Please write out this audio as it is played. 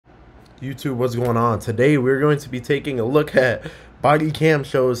YouTube, what's going on? Today we're going to be taking a look at body cam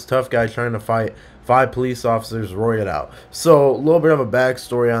shows tough guy trying to fight 5 police officers roided out. So a little bit of a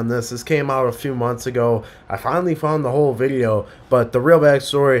backstory on this. This came out a few months ago. I finally found the whole video, but the real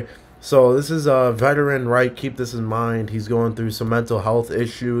backstory. So this is a veteran, right? Keep this in mind. He's going through some mental health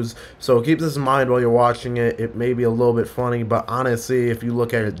issues. So keep this in mind while you're watching it. It may be a little bit funny, but honestly, if you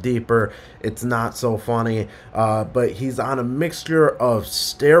look at it deeper, it's not so funny. But he's on a mixture of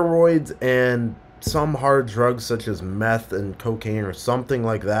steroids and some hard drugs such as meth and cocaine or something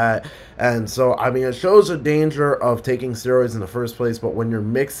like that. And so, I mean, it shows the danger of taking steroids in the first place, but when you're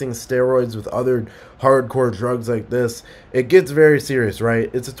mixing steroids with other hardcore drugs like this, it gets very serious, right?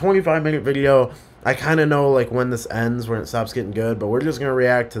 It's a 25-minute video. I kind of know like when this ends, when it stops getting good, but we're just going to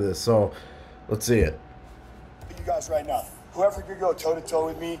react to this. So let's see it. You guys right now, whoever could go toe-to-toe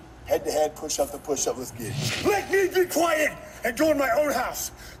with me, head-to-head, push-up to push-up, let's get it. Let me be quiet and go in my own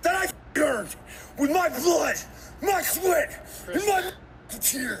house that I earned with my blood, my sweat, and my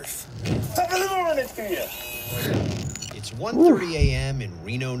tears. Top of the morning to you. It's 1:30 a.m. in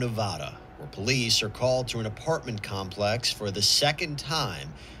Reno, Nevada, where police are called to an apartment complex for the second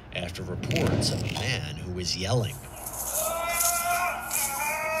time after reports of a man who was yelling.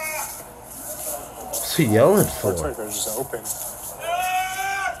 What's he yelling for? Looks like they're just open.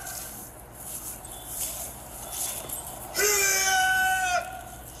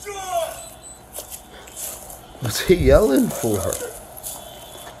 What's he yelling for?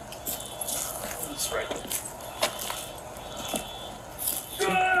 That's right.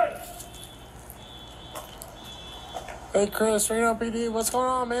 Hey Chris, Reno PD, what's going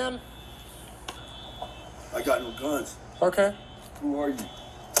on, man? I got no guns. Okay. Who are you?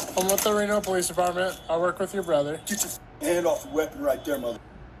 I'm with the Reno Police Department. I work with your brother. Get your hand off the weapon right there, mother.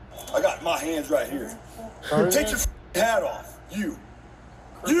 I got my hands right here. Oh, Take your hat off. You.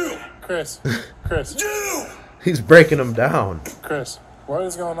 You. Chris. You. He's breaking him down. Chris, what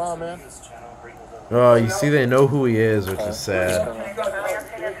is going on, man? Oh, you see, they know who he is, which is sad.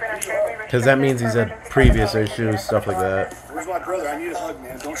 Because that means he's had previous issues, stuff like that. Where's my brother? I need a hug,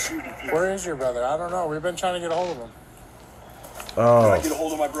 man. Don't shoot me, please. Where is your brother? I don't know. We've been trying to get a hold of him. Can I Oh, get a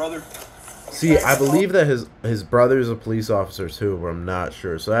hold of my brother? see, I believe that his brother's a police officer too, but I'm not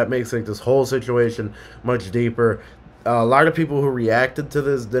sure. So that makes like this whole situation much deeper. A lot of people who reacted to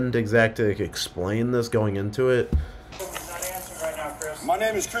this didn't exactly explain this going into it. My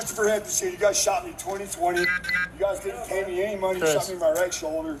name is Christopher Hempstead. You guys shot me 2020. You guys didn't pay me any money. You shot me in my right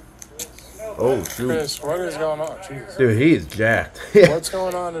shoulder. Oh, shoot. Chris, what is going on? Jesus. Dude, he's jacked. What's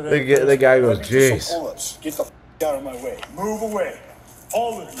going on today? The guy goes, Let me do some jeez. pull-ups. Get the out of my way. Move away.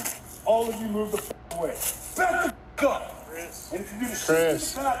 All of you. All of you move the away. Back the up. And if you do the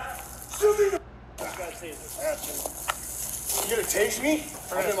Chris. shoot me the You gonna tase me?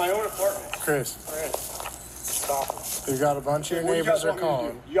 I'm in my own apartment. Chris. Stop. You got a bunch of your What do you neighbors guys are want me to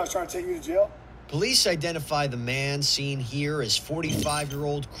calling. do? You guys trying to take me to jail? Police identify the man seen here as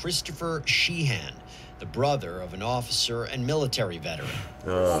 45-year-old Christopher Sheehan, the brother of an officer and military veteran.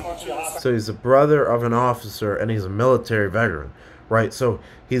 So he's the brother of an officer and he's a military veteran, right? So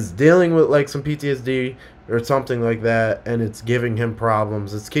he's dealing with like some PTSD or something like that, and it's giving him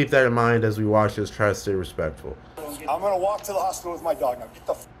problems. Let's keep that in mind as we watch this. Try to stay respectful. I'm gonna walk to the hospital with my dog. Now get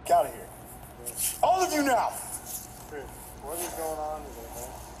the out of here. All of you now. What is going on today, man?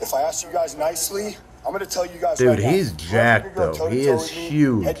 If I ask you guys nicely, I'm gonna tell you guys. Dude, right now, he's whoever jacked, could go though. toe-to-toe He is with me,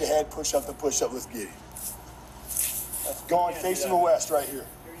 huge. Head to head, push up to push up. Let's get it. Going facing the west right here.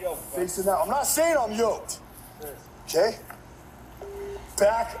 Facing that. I'm not saying I'm yoked. Okay.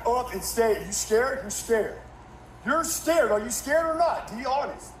 Back up and stay. Are you scared? You're scared. You're scared. Are you scared or not? Be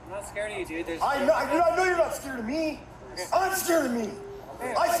honest. I'm not scared of you, dude. There's I know you're not scared of me. I'm scared of me.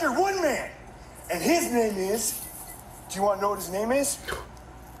 I fear one man, and his name is. Do you want to know what his name is?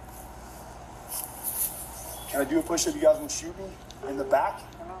 Can I do a push-up? You guys want to shoot me in the back?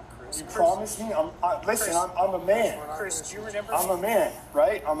 You promise me? Listen, I'm a man. Chris, do you remember I'm me? a man,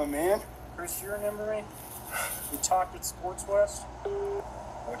 right? I'm a man. Chris, do you remember me? We talked at Sports West.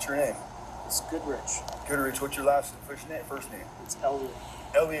 What's your name? It's Goodrich. Goodrich. What's your last first name? First name? It's Elliot.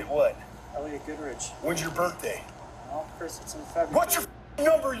 Elliot what? Elliot Goodrich. When's your birthday? Well, Chris, it's in February. What's your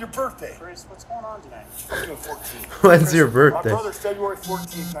number of your birthday? Chris, what's going on tonight? I'm doing 14. When's your My birthday? brother's February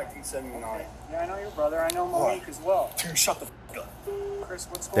 14th, 1979. Yeah, I know your brother. I know Monique as well. Dude, shut the up. Chris,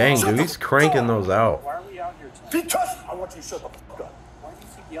 what's going Dang, on? dude, he's cranking those out. Why are we out here tonight? Because I want you to shut the up. Why do you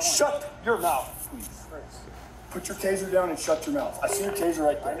keep yelling? Shut your mouth, please. Chris. Put your taser down and shut your mouth. I see your taser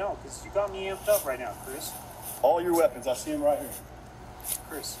right there. I know, because you got me amped up right now, Chris. All your weapons, I see them right here.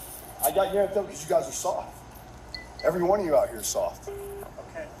 Chris. I got you amped up because you guys are soft. Every one of you out here is soft.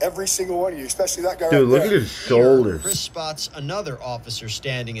 Okay. Every single one of you, especially that guy Dude, right look there. at his shoulders. Chris spots another officer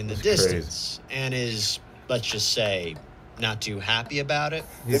standing in the That's distance and is, let's just say, not too happy about it.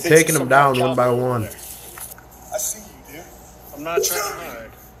 He's taking them down one by one. I see you, dude. I'm not trying to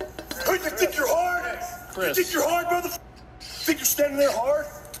hide. Who you think you're hard? Chris. You think you're hard, motherfucker? Think you're standing there hard?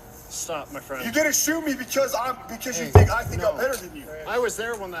 Stop, my friend. You didn't shoot me because you think I think I'm better than you. I was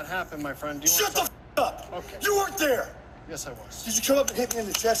there when that happened, my friend. Do you Shut the want f up. Okay. You weren't there. Yes, I was. Did you come up and hit me in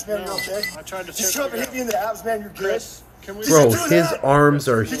the chest, man? No, You're okay? I tried to Did you tip come up you and hit me in the abs, man? You're good. Chris, can we... Bro, Did you do his that? arms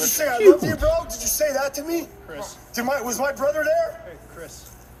are Did you say I huge. love you, bro? Did you say that to me? Chris. Was my brother there? Hey, Chris.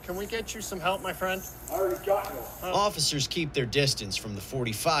 Can we get you some help, my friend? I already got you. Officers keep their distance from the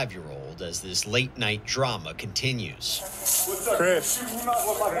 45-year-old as this late-night drama continues. What's up? Chris. Shooting my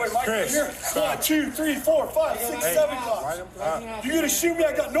boy Mike Chris. here. 1, 2, 3, 4, 5, 6, 7 times. You gonna shoot me?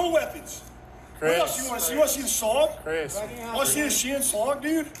 I got no weapons. What else you want to see? You want to see the song? Chris. Want to see the Sheehan song,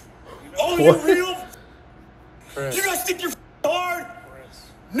 dude? Oh, you What? real? Chris. You guys think you're hard?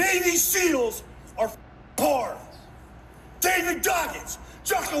 Navy SEALs are hard. David Goggins,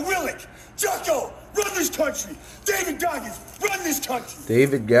 Jocko Willick, Jocko, run this country. David Goggins, run this country.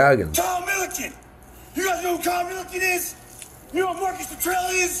 David Goggins. Kyle Milliken. You guys know who Kyle Milliken is? You know who Marcus Luttrell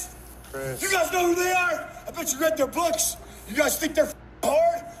is? Chris. You guys know who they are? I bet you read their books. You guys think they're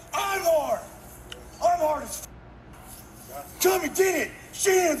hard? I'm hard. I'm hard as Come and get it.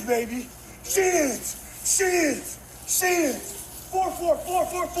 Shins, baby. Shins. Shins. Shins. 4, 4, 4,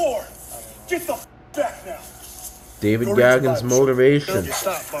 4, 4. Get the back now. David Go read your Goggins' Bible. motivation.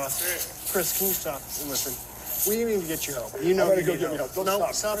 Stop, boss. Chris, can you stop and listen? We need to get you help. You know I'm gonna you go need get me help. help. No,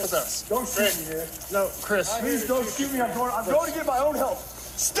 Don't stop with us. Don't shoot me here. No, Chris. Please don't shoot me. I'm going to get my own help.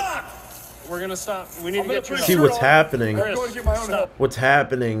 Stop. We're gonna stop. We need I'm to gonna get you put help. See what's happening. I'm going to get my own help. What's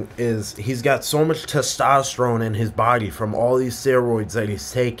happening is he's got so much testosterone in his body from all these steroids that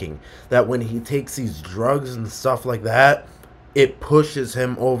he's taking that when he takes these drugs and stuff like that, it pushes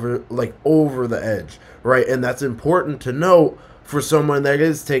him over the edge, right? And that's important to note for someone that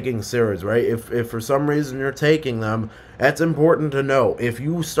is taking steroids, right? If for some reason you're taking them, that's important to know. If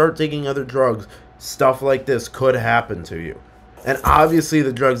you start taking other drugs, stuff like this could happen to you. And obviously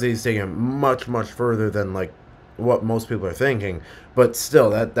the drugs that he's taking are much, much further than like what most people are thinking. But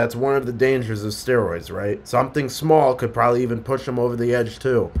still, that's one of the dangers of steroids, right? Something small could probably even push him over the edge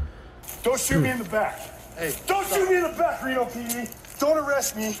too. Don't shoot me in the back. Hey, Don't shoot me in the back, Reno PD. Don't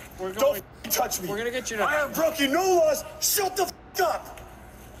arrest me. Don't touch me. We're gonna get you to- I have broken no laws. Shut the up.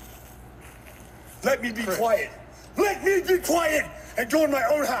 Let me be quiet. Let me be quiet and go in my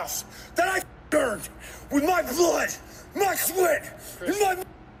own house that I earned with my blood, my sweat, and my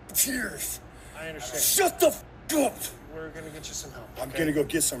tears. I understand. Shut the up. We're gonna get you some help. I'm okay? gonna go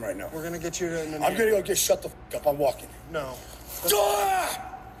get some right now. We're gonna get you to. I'm gonna go get shut the up. I'm walking. No.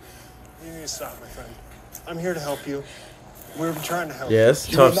 Ah! You need to stop, my friend. I'm here to help you. We're trying to help. Yes,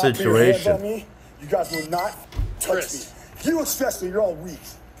 You tough will not put your hands on situation. me. You guys will not touch Chris. me. You especially, you're all weak.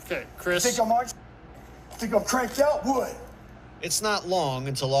 Okay, Chris. Think I'm on? Think I'm cranked out? Wood. It's not long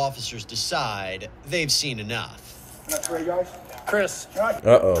until officers decide they've seen enough. Can I pray, guys? Chris. Can I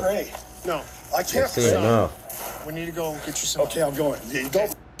Uh-oh. pray? No. I can't See pray. enough. We need to go get you some. Okay, I'm going. Yeah,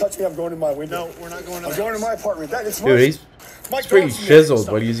 don't touch me. I'm going to my window. No, we're not going to. I'm the going to house. my apartment. That is Dude, he's pretty dog's chiseled,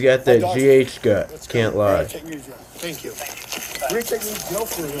 but he's got that dog's- GH gut. Can't lie. Take me to jail. Thank you. We're taking me to jail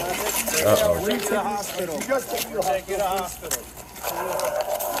for a minute. Uh-oh. We're taking me to the hospital. You guys take me to the hospital.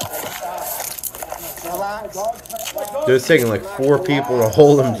 Dude, it's taking like 4 people to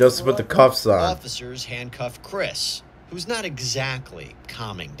hold him just to put the cuffs on. Officers handcuff Chris, who's not exactly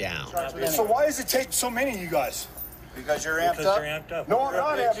calming down. So why does it take so many of you guys? Because you're amped up. No, I'm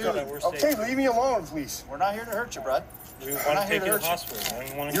not after you. Okay, leave me alone, please. We're not here to hurt you, bud. We want to take you to the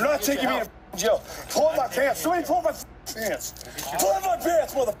hospital. You're not taking me to jail. Pull up my pants. Somebody pull up my pants. Pull up my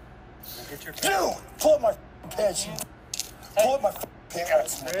pants, mother. You pull up my pants. You pull up my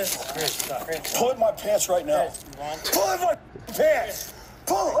pants. Pull up my pants right now. Pull up my pants.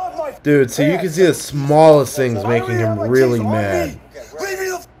 Pull up my Dude, so you can see the smallest things Why do making we have him my really kids on mad. me? Leave me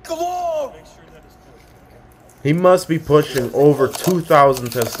the alone. He must be pushing over 2,000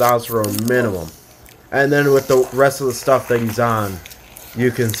 testosterone minimum. And then with the rest of the stuff that he's on,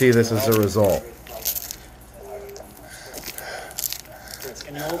 you can see this as a result.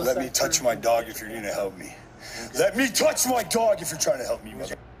 Let me touch my dog if you're going to help me. Let me touch my dog if you're trying to help me,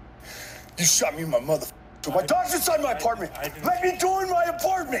 mother. You shot me in my mother. My dog's inside my apartment. Let me go in my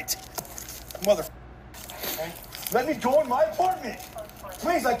apartment. Mother. Let me go in my apartment.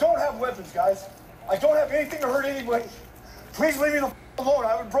 Please, I don't have weapons, guys. I don't have anything to hurt anybody. Please leave me the alone. I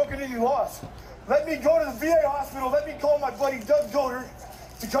haven't broken any laws. Let me go to the VA hospital. Let me call my buddy Doug Goder.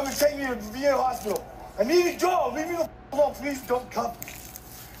 to come and take me to the hospital. I need to go. Leave me the alone. Please don't come.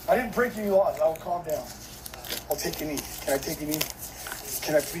 I didn't break any laws. I will calm down. I'll take a knee. Can I take a knee?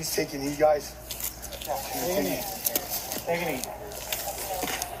 Can I please take a knee, guys? Take a knee. Take a knee.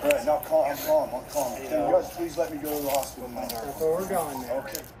 All right, now calm. I'm calm. Can you guys please let me go to the hospital now? That's where we're going, man.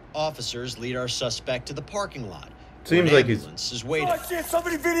 Okay. Officers lead our suspect to the parking lot. Seems where like an he's. ambulance is waiting. Oh, shit.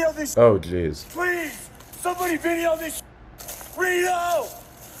 Somebody video this. Oh, jeez. Please. Somebody video this. Reno.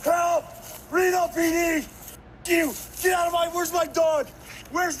 Help. Reno PD. You. Get out of my. Where's my dog?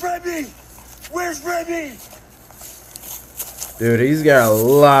 Where's Remy? Where's Remy? Dude, he's got a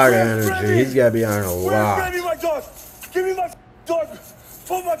lot of Where's energy. Remy? He's got to be on a Where's lot. Remy, my dog? Give me my dog.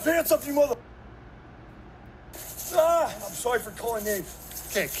 Pull my pants up, you mother. I'm sorry for calling names.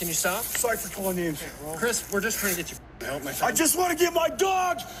 Okay, can you stop? Sorry for calling names. Chris, we're just trying to get you help, my I friend. just want to get my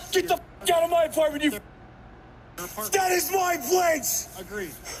dog. Get the out of my apartment, you. That is my place.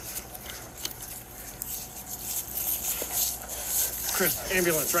 Agreed. Chris,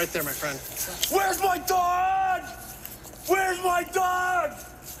 ambulance right there, my friend. Where's my dog? Where's my dog?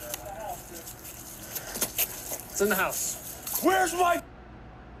 It's in the house. Where's my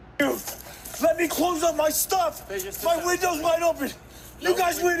you? Let me close up my stuff. My window's wide open. You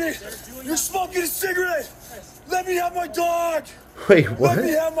guys went in. You're smoking a cigarette. Let me have my dog. Wait, what? Let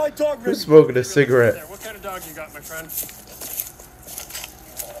me have my dog. Who's smoking a There, cigarette? what kind of dog you got, my friend?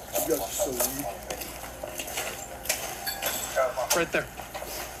 You guys are so weak. Right there.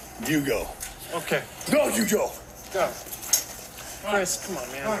 You go. Okay, No, you go. go. Chris, come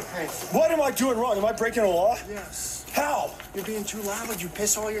on, man. What am I doing wrong? Am I breaking a law? Yes. How? You're being too loud. You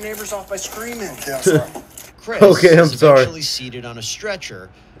piss all your neighbors off by screaming. Okay, I'm sorry. Chris Okay, I'm is sorry. eventually seated on a stretcher.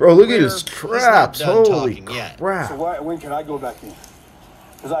 Bro, look at where his he's not traps. done Holy talking yet. crap. So when can I go back in?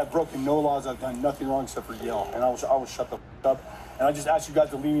 Because I've broken no laws. I've done nothing wrong except for yell. And I will shut the up. And I just asked you guys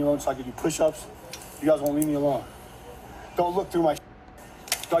to leave me alone so I could do push-ups. You guys won't leave me alone. Don't look through my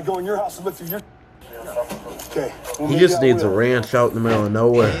Do I go in your house and look through your Okay. Well, He maybe just I needs a will. ranch out in the middle of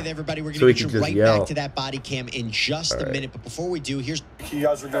nowhere. Hey, everybody, we're So going he to can get you just right yell. back to that body cam in just a minute. But before we do, here's You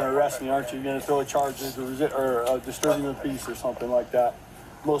guys are going to arrest me, aren't you? You're going to throw a charge or disturbing the peace or something like that.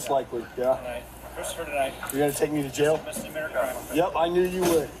 Most likely, yeah? First for tonight. You're going to take me to jail? Misdemeanor crime. Yep, I knew you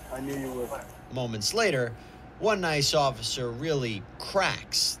would. I knew you would. moments later, one nice officer really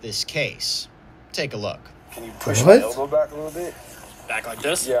cracks this case. Take a look. Can you push What? my elbow back a little bit? Back like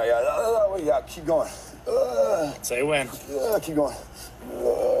this? Yeah. That way, yeah, keep going. Say when. Keep going.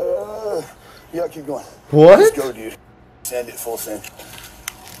 Yeah, keep going. What? Let's go, dude. Send it, full send.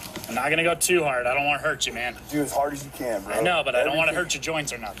 I'm not gonna go too hard. I don't want to hurt you, man. Do as hard as you can, bro. I know, but I don't want to Everything. hurt your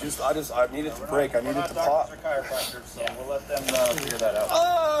joints or nothing. I need it to break. I need it to pop. Chiropractors, so we'll let them figure that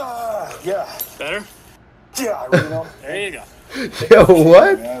out. Yeah. Better? Yeah, I really know. There you go. Yo,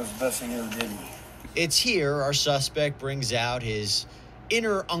 what? That was the best thing you ever did to me. It's here our suspect brings out his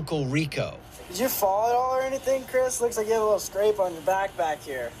inner Uncle Rico. Did you fall at all or anything, Chris? Looks like you have a little scrape on your back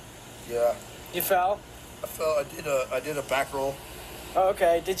here. Yeah, You fell? I fell. I did a back roll. Oh,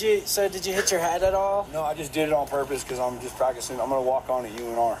 okay. Did you hit your head at all? No, I just did it on purpose because I'm just practicing. I'm going to walk on at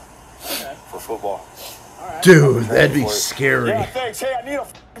UNR for football. Dude, that'd be scary. Yeah, thanks. Hey, I need a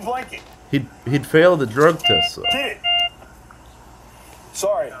f***ing blanket. He'd fail the drug test, though. Get it.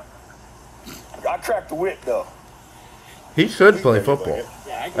 Sorry. I cracked the whip, though. He should play football.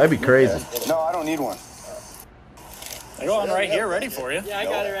 That'd be crazy. No, I don't need one. I go on right here, ready for you. Yeah, I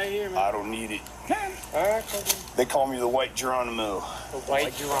got it right here, man. I don't need it. All right, They call me the White Geronimo. the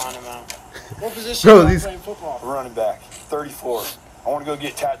white Geronimo. What position Bro, are you these- playing football? Running back. 34. I want to go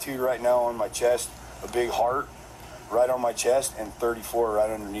get tattooed right now on my chest. A big heart right on my chest and 34 right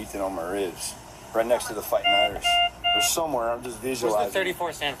underneath it on my ribs. Right next to the Fighting Irish. There's somewhere, I'm just visualizing. What's the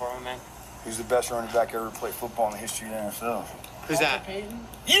 34 stand for, my man? He's the best running back ever to play football in the history of the NFL. Who's that?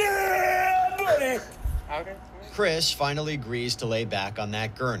 Yeah, buddy! Okay. Chris finally agrees to lay back on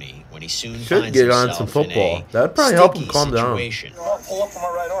that gurney when he soon Should finds get on himself some football. in a That'd probably help him sticky calm down. situation. Pull up on my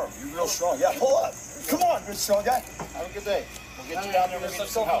right arm. You're real strong. Yeah, pull up. Come on, good strong guy. Have a good day. We'll get you down there. We'll get you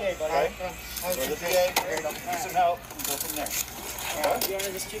some help. Okay? Go to the VA. Get you some help. And go from there. You want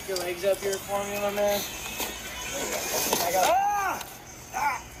to just keep your legs up here for me, my man?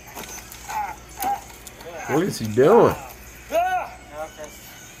 What is he doing?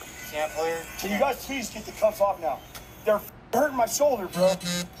 Can you guys please get the cuffs off now? They're hurting my shoulder, bro.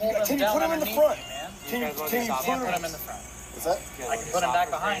 Can you put them in the front? Can you put them in the front? What's that? I can put him back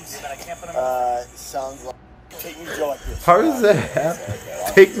behind you, but I can't put him Sounds like take me to jail like this. How does that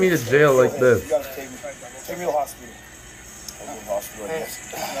happen? Take me to jail like You this. gotta take me to the hospital. Take me to the hospital, I guess.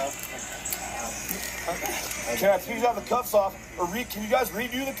 Can I please have the cuffs off? Or can you guys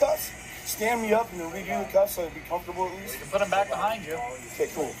redo the cuffs? Stand me up and then redo the cuffs so it'd be comfortable at least. You can put them back behind you. Okay,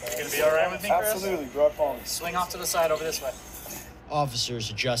 cool. You gonna be all right with me, Chris? Absolutely, bro. I promise. Swing off to the side over this way. Officers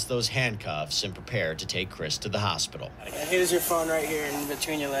adjust those handcuffs and prepare to take Chris to the hospital. And here's your phone right here in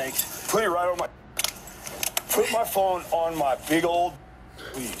between your legs. Put it right on my... Put my phone on my big old...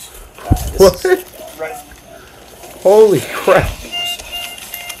 Please. What? Right. Holy crap.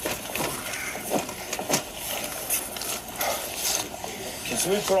 Can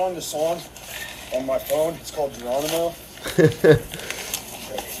somebody put on the song on my phone? It's called Geronimo.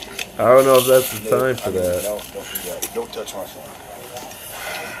 I don't know if that's the time for that. No, don't do that. Don't touch my phone.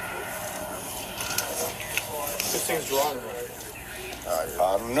 This thing's Geronimo.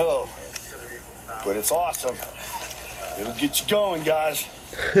 I don't know, but it's awesome. It'll get you going, guys.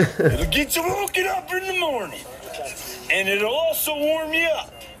 It'll get you woken up in the morning. And it'll also warm you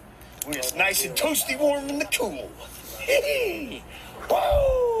up when it's nice and toasty warm in the cool.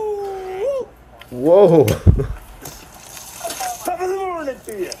 Whoa! Whoa. Top of the morning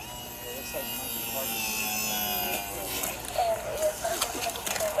to you.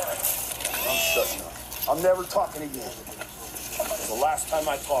 I'm shutting up. I'm never talking again. It's the last time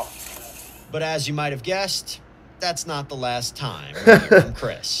I talked. But as you might have guessed, that's not the last time we hear from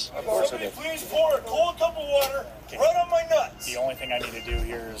Chris. Somebody please pour a cold cup of water right on my nuts. The only thing I need to do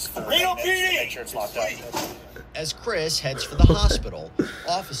here is for Reno maintenance to PD. make sure it's locked up. As Chris heads for the hospital,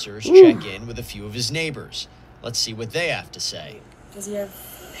 officers check in with a few of his neighbors. Let's see what they have to say. Does he have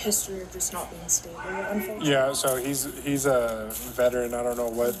history of just not being stable, unfortunately? Yeah, so he's a veteran. I don't know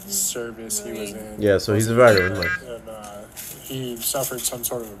what service he was in. Yeah, so he's a veteran. Like. And he suffered some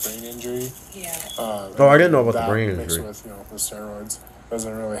sort of a brain injury. Yeah. Oh, I didn't know about the brain mixed injury. with, the steroids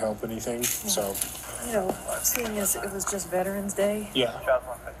doesn't really help anything. So, Seeing as it was just Veterans Day, yeah.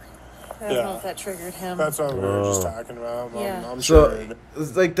 I don't know if that triggered him. That's what we were just talking about. Yeah. I'm So, sure.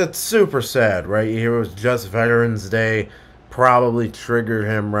 it's like, that's super sad, right? You hear it was just Veterans Day, probably triggered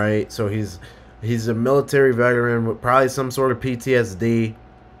him, right? So he's a military veteran with probably some sort of PTSD.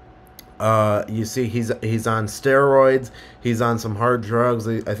 You see, he's on steroids. He's on some hard drugs.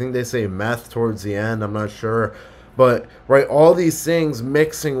 I think they say meth towards the end. I'm not sure. But, right, all these things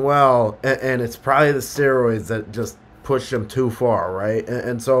mixing well, and it's probably the steroids that just push him too far, right?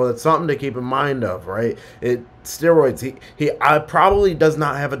 And so it's something to keep in mind of, right? Steroids. He probably does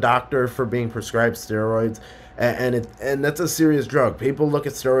not have a doctor for being prescribed steroids. And that's a serious drug. People look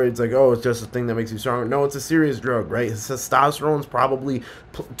at steroids like, oh, it's just a thing that makes you stronger. No, it's a serious drug, right? His testosterone's probably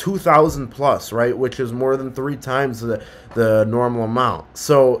 2,000 plus, right? Which is more than 3 times the normal amount.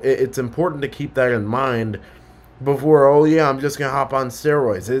 So it's important to keep that in mind before, oh yeah, I'm just gonna hop on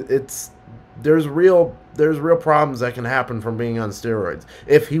steroids. There's real problems that can happen from being on steroids.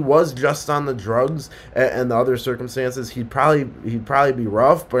 If he was just on the drugs and the other circumstances, he'd probably be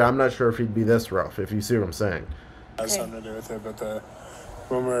rough, but I'm not sure if he'd be this rough, if you see what I'm saying. It has something to do with it, but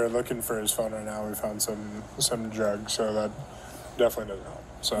when we were looking for his phone right now, we found some drugs, so that definitely doesn't help.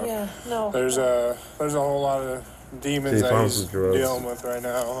 So Yeah, no. there's a whole lot of demons He that found he's some drugs. dealing with right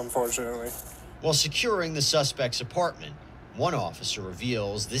now, unfortunately. While securing the suspect's apartment, one officer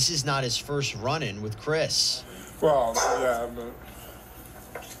reveals this is not his first run-in with Chris. Well, yeah, but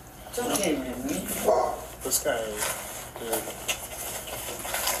this guy,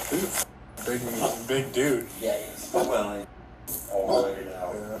 he's a big dude. Yeah, well, all roided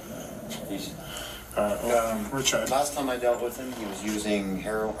out. Yeah. We're trying. Last time I dealt with him, he was using he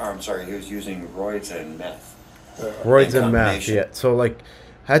was using roids and meth. Roids and meth, yeah. So, like,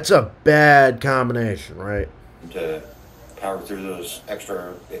 that's a bad combination, right? To power through those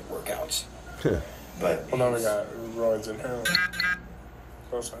extra big workouts. But Well, now we got roids and heroin.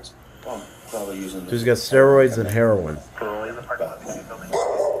 That's nice. I'm probably using. So he's got steroids and heroin.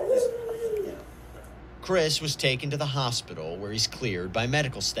 Chris was taken to the hospital where he's cleared by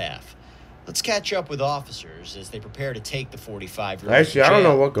medical staff. Let's catch up with officers as they prepare to take the 45-year-old Actually, I don't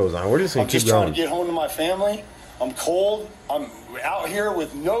know what goes on. We're just I'm gonna keep just trying going. to get home to my family. I'm cold. I'm out here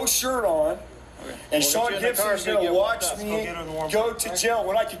with no shirt on. And Sean Gibson's going to watch me go to jail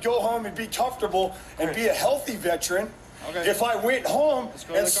when I could go home and be comfortable and be a healthy veteran if I went home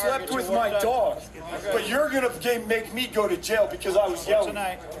and slept with my dog. But you're going to make me go to jail because I was yelling.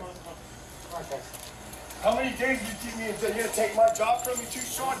 How many days did you keep me in jail? You're going to take my job from me too,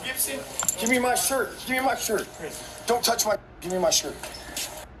 Sean Gibson? Give me my shirt. Give me my shirt. Don't touch my... Give me my shirt.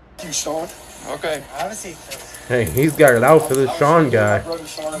 You, Sean. Okay. Have a seat. Hey, he's got it out for the Sean guy. My brother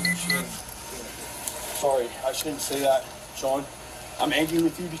Sean. Sorry, I shouldn't say that, Sean. I'm angry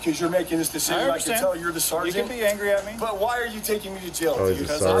with you because you're making this decision. I can tell you're the sergeant. You can be angry at me. But why are you taking me to jail? Oh,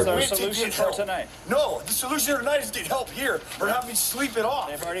 Because that's our solution for tonight. No, the solution tonight is get help here or have me sleep it off.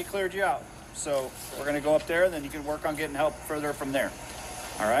 They've already cleared you out. So we're going to go up there, and then you can work on getting help further from there.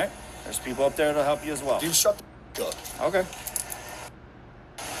 All right? There's people up there that'll help you as well. Dude, shut the up. Okay.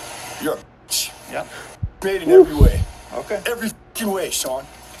 You're a bitch. Yep. Made in every way. Okay. Every fucking way, Sean.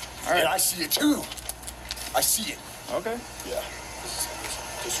 All right. And I see it too. I see it. Okay. Yeah.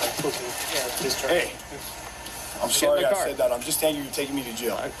 Just Hey. I'm sorry I said that. I'm just angry you're taking me to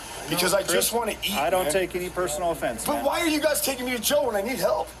jail. Because I just want to eat. I don't take any personal offense. But why are you guys taking me to jail when I need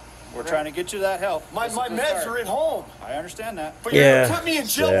help? We're trying to get you that help. My meds are at home. I understand that. But you're gonna put me in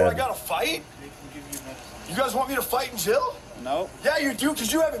jail where I gotta fight? You guys want me to fight in jail? No. Yeah, you do,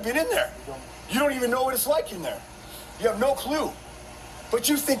 because you haven't been in there. You don't even know what it's like in there. You have no clue. But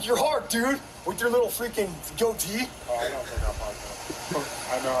you think you're hard, dude, with your little freaking goatee. Oh, I don't think I'm hard.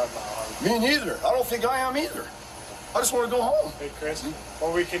 I know I'm not hard. Me neither. I don't think I am either. I just want to go home. Hey, Chris,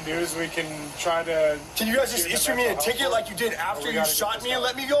 what we can do is we can try to... Can you guys just issue me a ticket like you did after you shot me and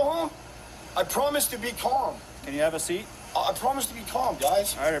let me go home? I promise to be calm. Can you have a seat? I promise to be calm,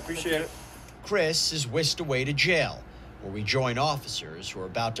 guys. All right, I appreciate it. Chris is whisked away to jail, where we join officers who are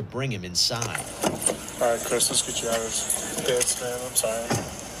about to bring him inside. All right, Chris, let's get you out of this pits, man. I'm sorry.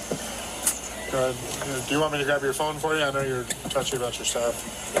 Go ahead. Do you want me to grab your phone for you? I know you're touchy about your stuff.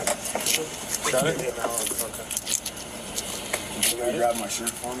 Got it? Okay. Can you grab my shirt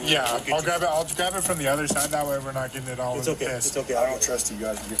for me? Yeah, I'll grab it. I'll grab it from the other side. That way we're not getting it all in the piss. It's okay. I don't trust you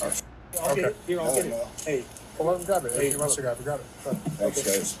guys to get my shirt. Okay. I'll get it. Hey, well, let him grab it. If he wants to grab it, grab it. Thanks,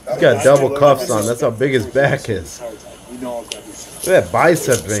 guys. He's got double cuffs on. That's how big his back is. Look at that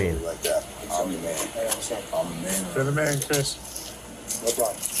bicep vein. Like that. I'm the man. I'm the man. You're the man, Chris. No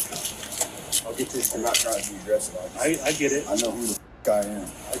problem. I'll get this. I'm not trying to be aggressive. I get it. I know who the I am.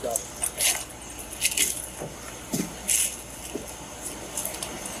 I got it.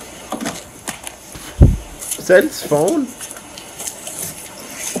 Is that his phone?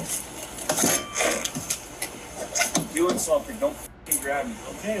 Doing something. Don't f***ing grab me.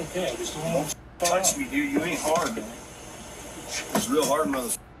 Okay. Just don't touch me, dude. You ain't hard, man. It's real hard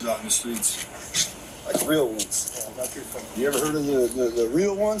motherfuckers out in the streets. Like real ones. Yeah, I got your phone. You ever heard of the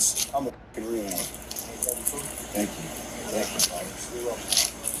real ones? I'm a fucking real one. Thank you.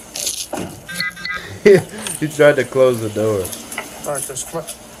 He tried to close the door. All right, Chris, come on.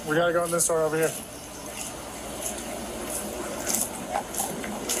 We gotta go in this door over here.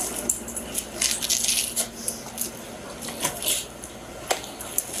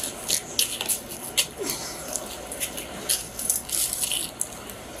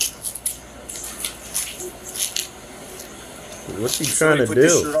 What's he trying to Put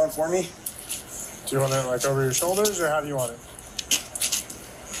this do? shirt on for me. Do you want it like over your shoulders, or how do you want it?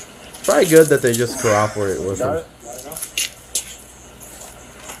 Probably good that they just cooperate with Got him. it?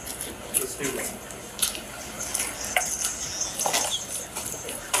 Let's do it.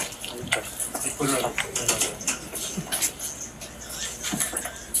 You put it on.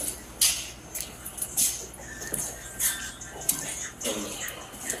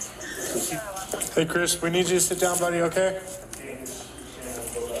 Hey, Chris, we need you to sit down, buddy, okay?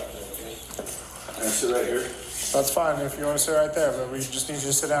 Can I sit right here? That's fine if you want to sit right there, but we just need you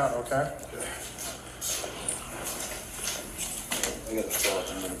to sit down, okay? I got the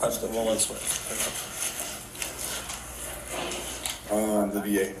phone. That's the one this way. The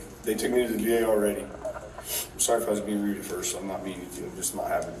VA. They took me to the VA already. I'm sorry if I was being rude at first. I'm not meaning to. I'm just not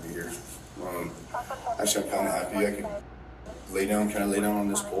happy to be here. Actually, I'm kind of happy. I can lay down. Can I lay down on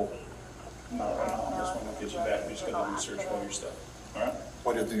this pole? No, I just want to get you back. We just got to research all your stuff. All right?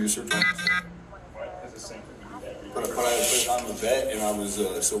 Why do you have to do research? Right. It's the same thing we do that. But I'm a vet, and I was.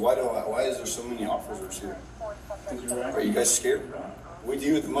 So why is there so many officers here? Are you guys scared? What do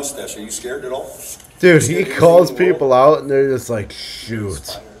you with the mustache? Are you scared at all? Dude, he calls people out and they're just like,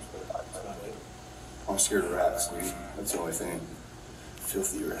 shoot. I'm scared of rats, dude. That's the only thing.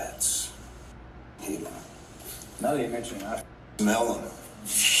 Filthy rats. Hate them. Now that you mention it, I Smell them. You know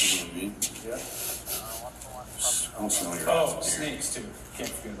what I mean? yeah. I don't smell your Oh, rats. snakes too. Can't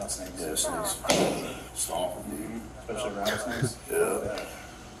forget about snakes. Yeah, snakes. Stomp them, dude. Especially rattlesnakes. Yeah.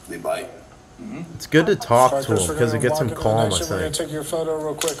 They bite. It's good to talk Alright, to Chris, him we're because it gonna gets him walk into the calm, I next room. We're gonna think. take your photo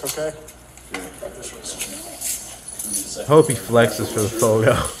real quick, okay? I hope he flexes for the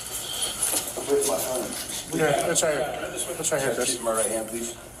photo. Where's my phone? Yeah, it's right here. It's right here, Chris. Keep my right hand,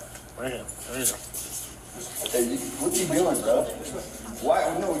 please. Right here. There you go. Hey, what are you doing, bro?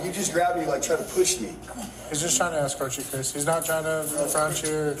 Why? No, you just grabbed me like try to push me. He's just trying to escort you, Chris. He's not trying to affront you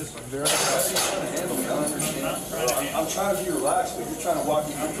or do anything. I'm trying to be relaxed, but you're trying to walk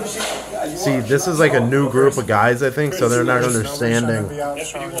me. See, this is like a new group of guys, I think, so they're not understanding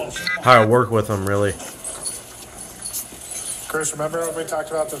how to work with them, really. Chris, remember when we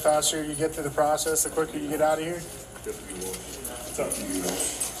talked about the faster you get through the process, the quicker you get out of here?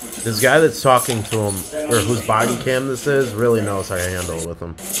 This guy that's talking to him, or whose body cam this is, really knows how to handle it with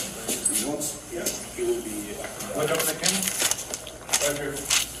him. Look up in the camera. Right here.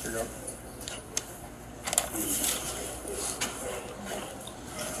 Here you go.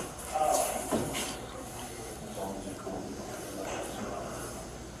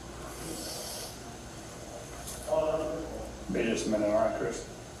 Be just a minute, all right, Chris?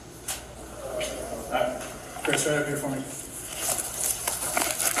 Chris, right up here for me.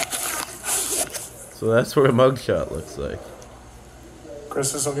 So that's what a mugshot looks like.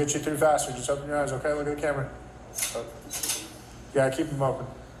 Chris, this will get you through faster. Just open your eyes, okay? Look at the camera. You gotta keep them open.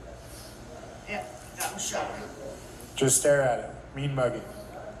 Yeah, that was shot. Just stare at it. Mean muggy.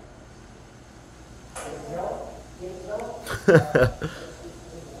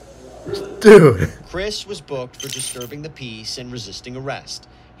 Dude. Chris was booked for disturbing the peace and resisting arrest.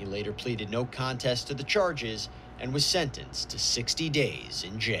 He later pleaded no contest to the charges and was sentenced to 60 days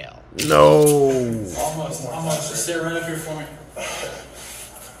in jail. No. Almost. Just stay right up here for me.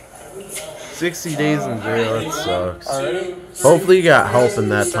 60 days in jail, that sucks. Hopefully you got help in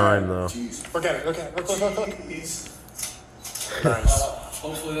that time, though. Look at it, look. Nice.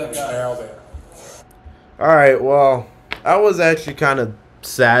 Hopefully that got Nailed it. Alright, well, I was actually kind of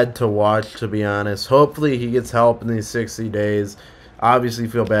sad to watch, to be honest. Hopefully he gets help in these 60 days. Obviously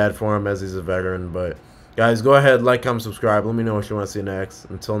feel bad for him as he's a veteran, but guys, go ahead, like, comment, subscribe. Let me know what you want to see next.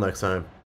 Until next time.